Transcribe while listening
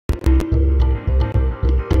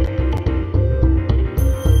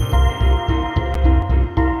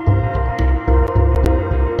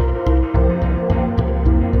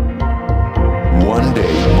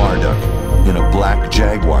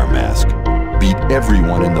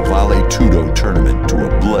everyone in the Vale Tudo tournament to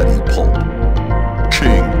a bloody pulp.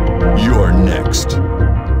 King, you're next.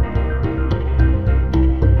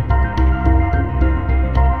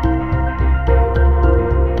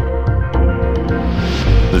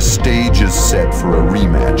 The stage is set for a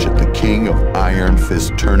rematch at the King of Iron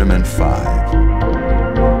Fist Tournament 5.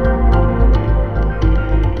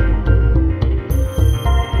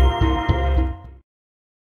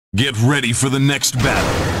 Get ready for the next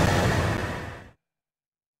battle.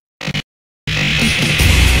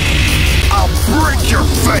 I'll break your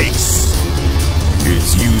face!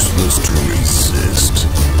 It's useless to resist.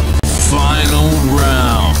 Final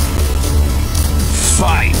round.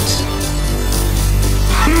 Fight!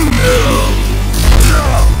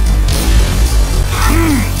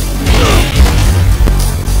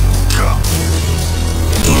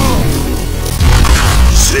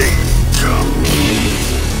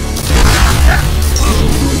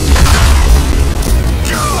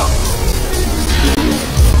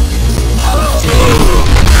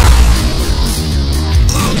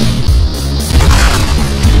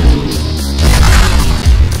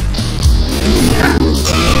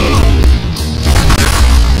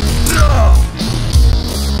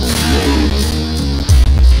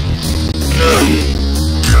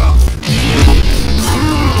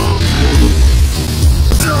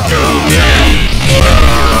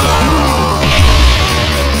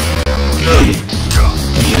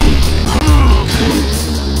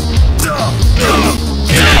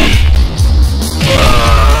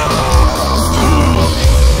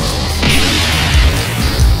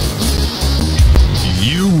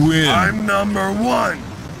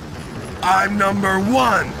 I'm number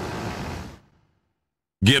one!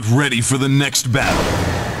 Get ready for the next battle.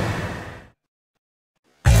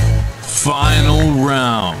 Final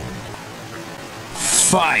round.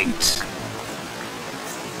 Fight!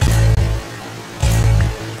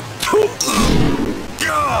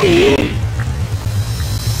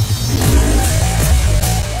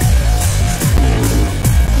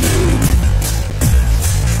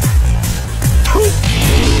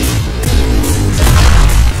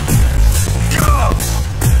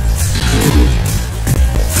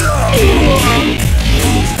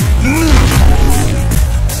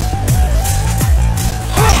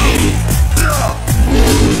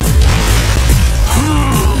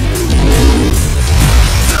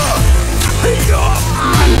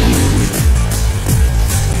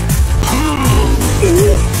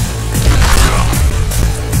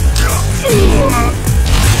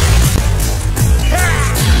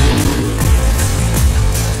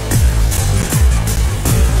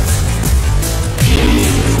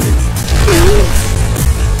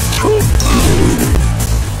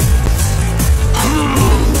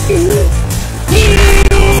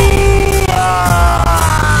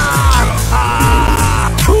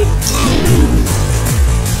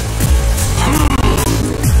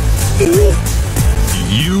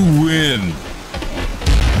 You win!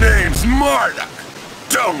 Name's Marduk!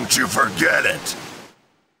 Don't you forget it!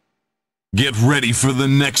 Get ready for the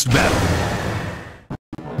next battle.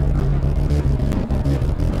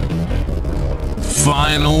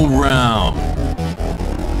 Final round.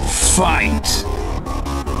 Fight!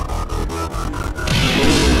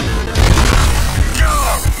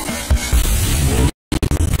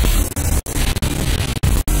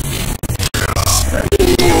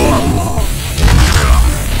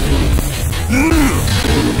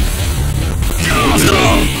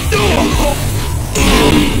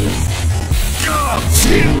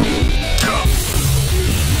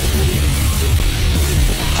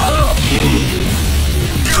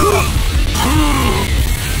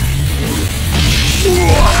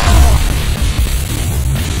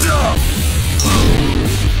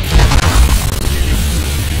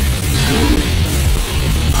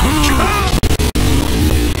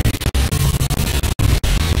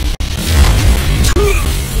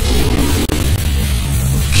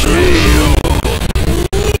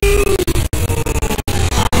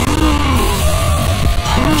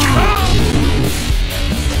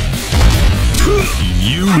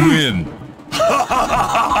 You win!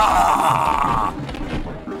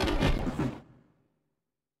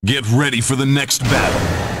 Get ready for the next battle.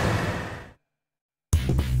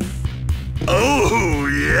 Oh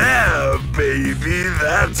yeah, baby,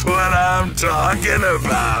 that's what I'm talking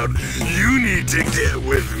about. You need to get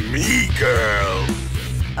with me, girl.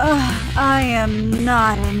 I am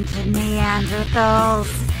not into Neanderthals.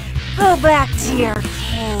 Go back to your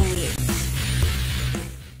cave.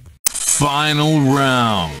 Final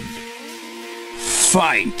round.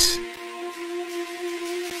 Fight!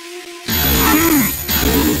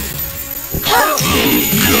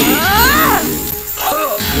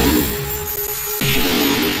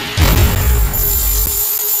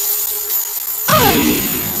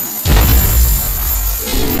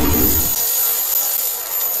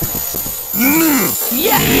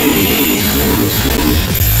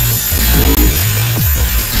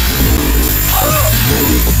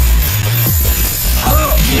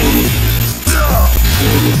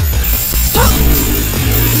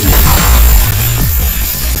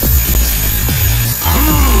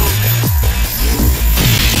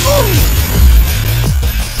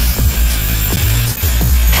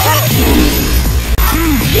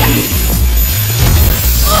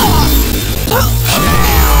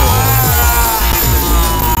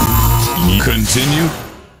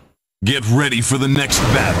 Get ready for the next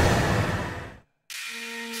battle.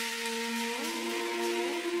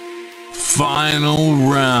 Final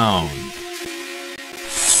round.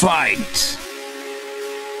 Fight!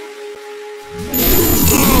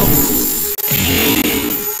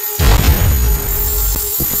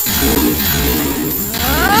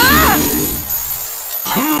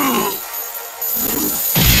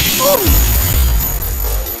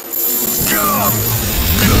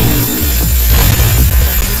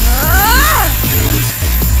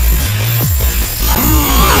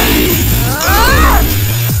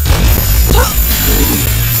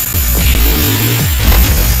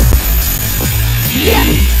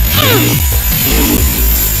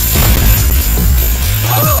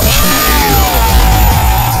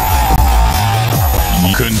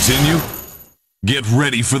 Continue. Get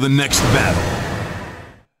ready for the next battle.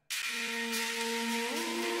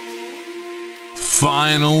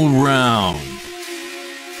 Final round.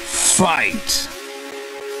 Fight.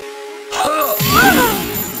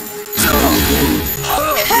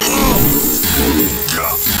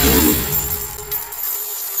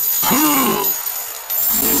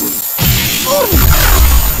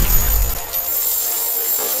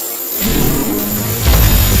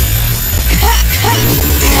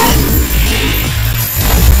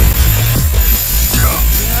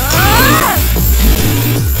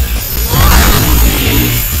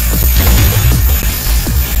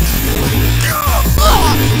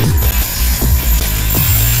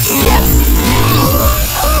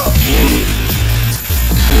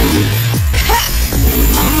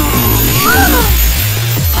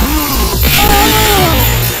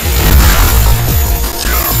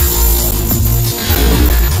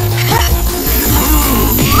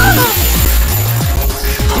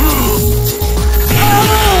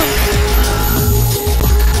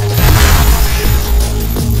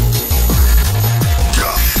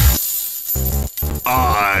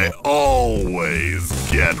 I always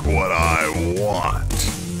get what I want.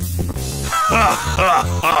 Ha ha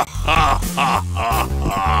ha ha ha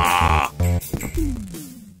ha!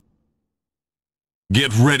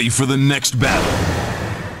 Get ready for the next battle.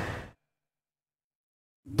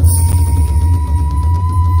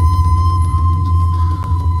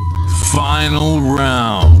 Final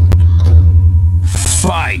round.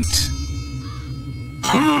 Fight.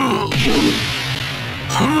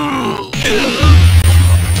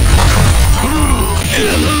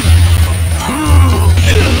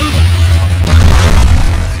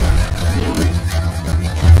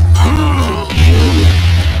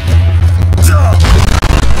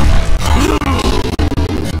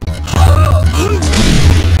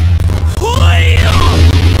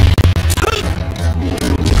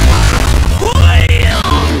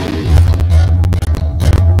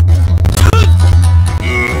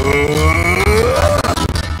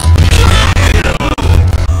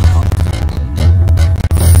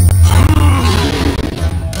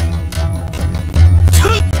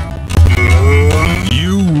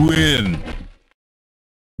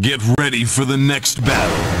 Get ready for the next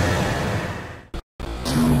battle.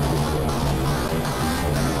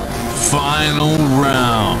 Final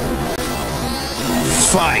round.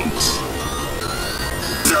 Fight.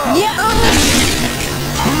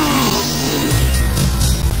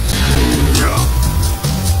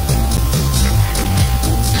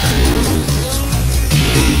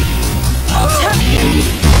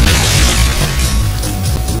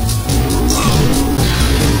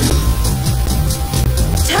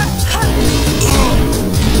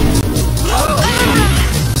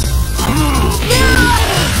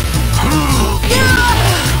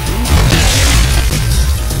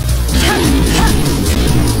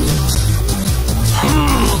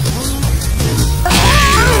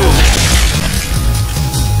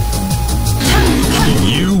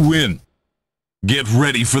 Get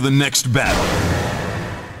ready for the next battle.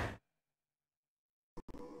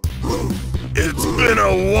 It's been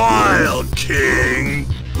a while, King.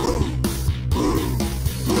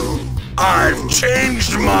 I've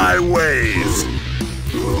changed my ways.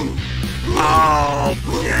 I'll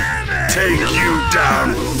take you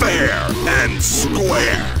down fair and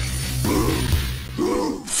square.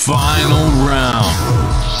 Final round.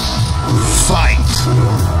 Fight.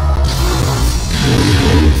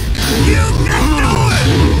 You can do it!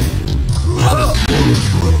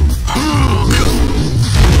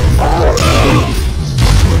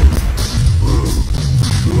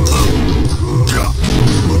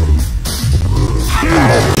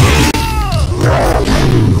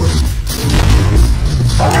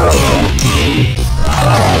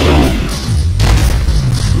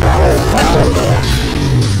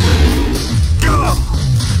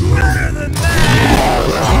 Better than that!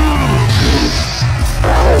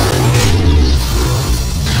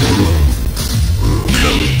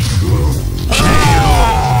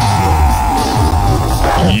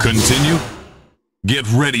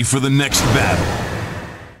 Get ready for the next battle.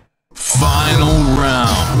 Final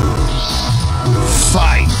round.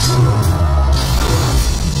 Fight!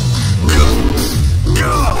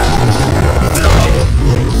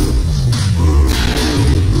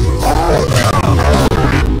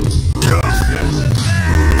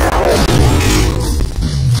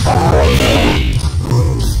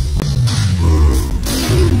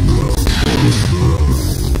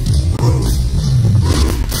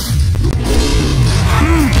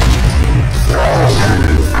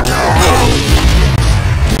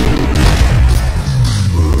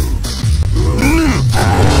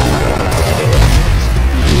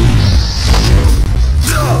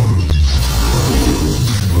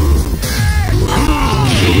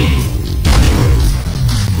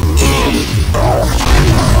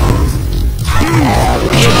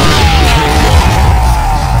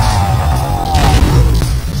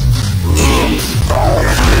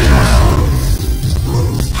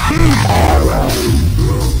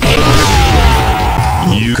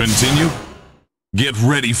 You continue? Get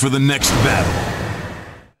ready for the next battle.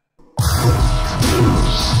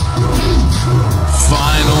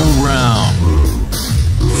 Final round.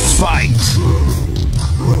 Fight!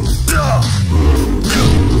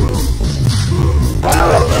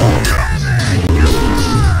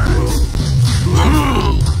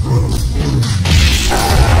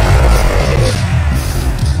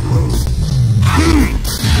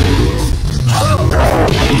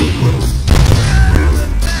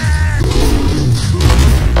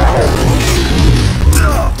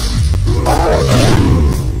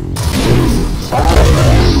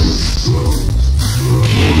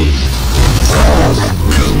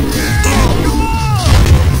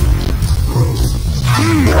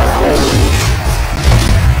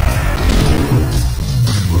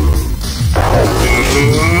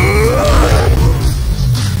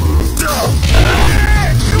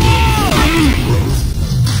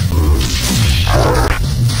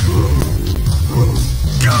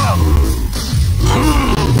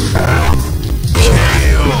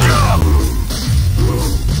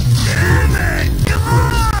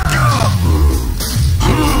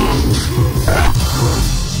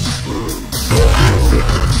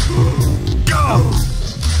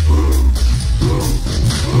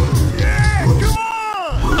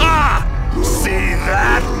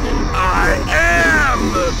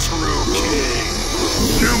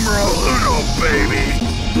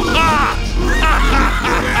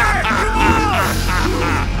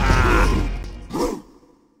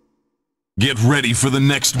 Get ready for the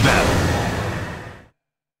next battle.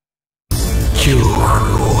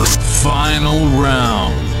 Final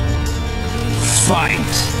round. Fight!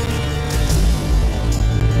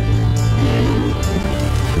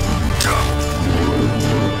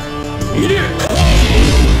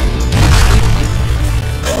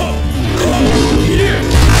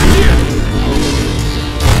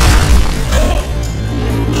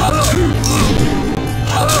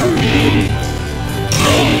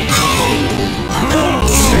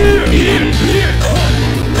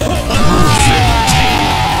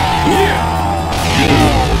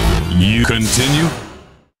 You continue?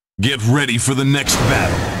 Get ready for the next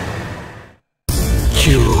battle.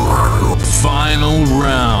 Final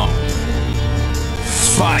round.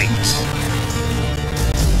 Fight!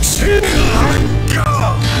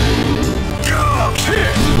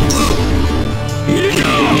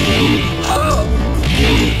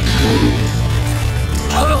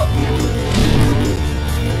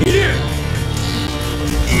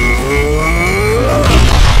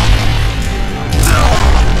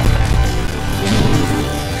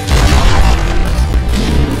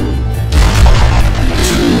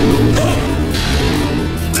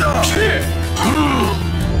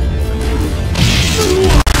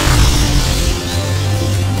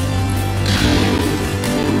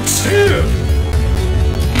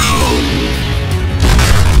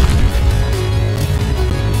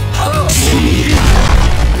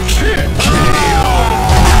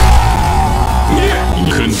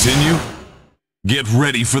 Continue? Get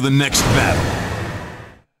ready for the next battle.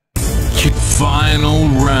 Final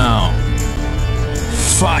round.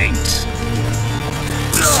 Fight!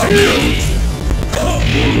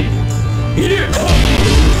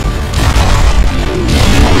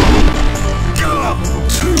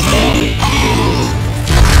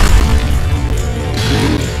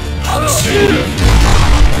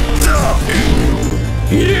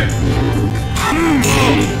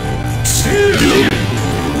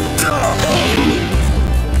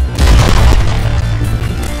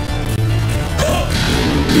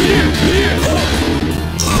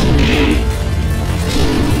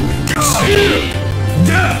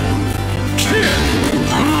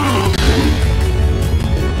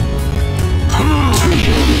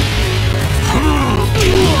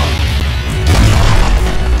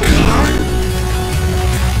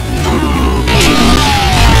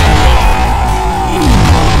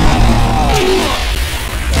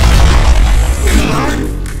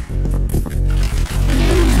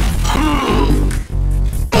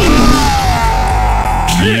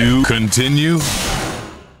 Continue.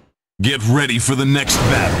 Get ready for the next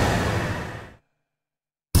battle.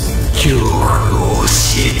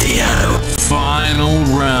 Final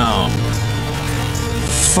round.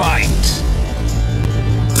 Fight.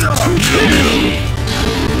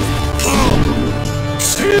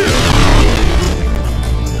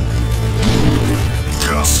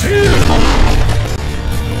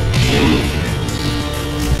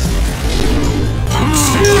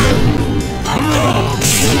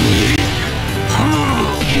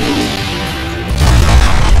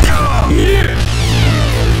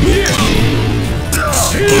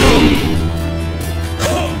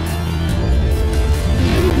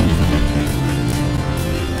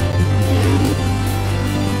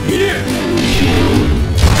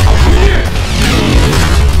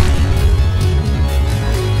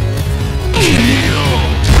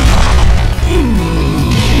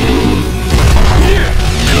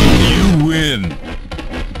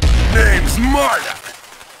 Name's Marduk.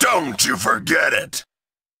 Don't you forget it.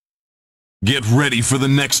 Get ready for the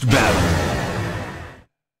next battle.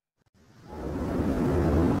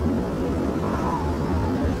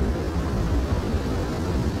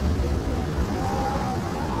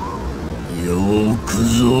 Yoく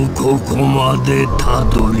ぞここまでた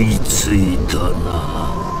どり着いたな。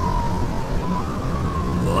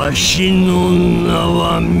わしの名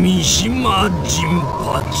は三島陣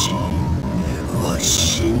八。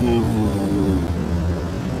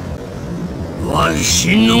わ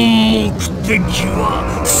しの目的は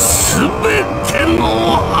全ての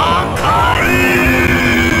破壊。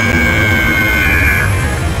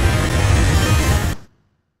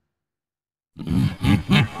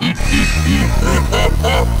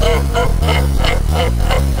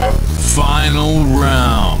Final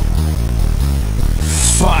round.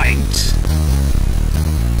 Fight.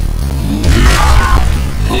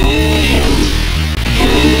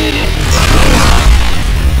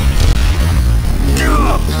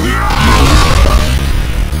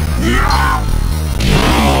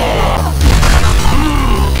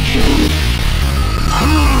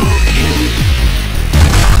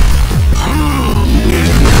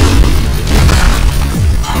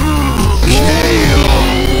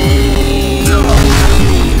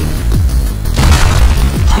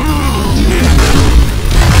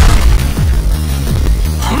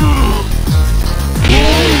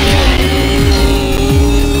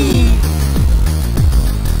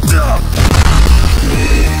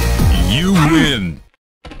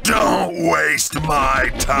 Don't waste my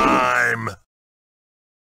time.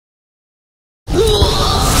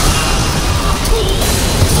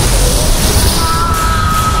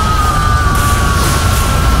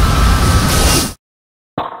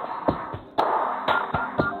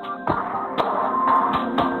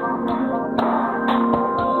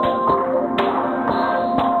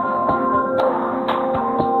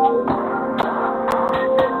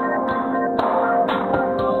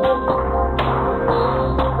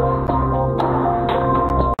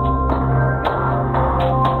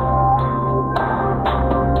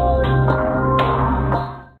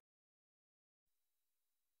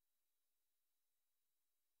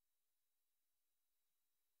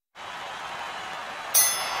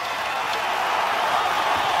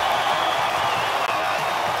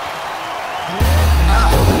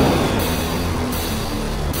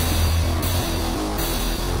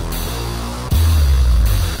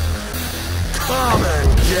 Come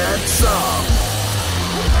and get some.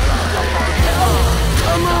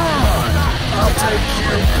 Come on, I'll take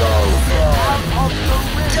you go far.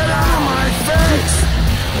 Get out of my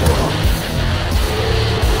face.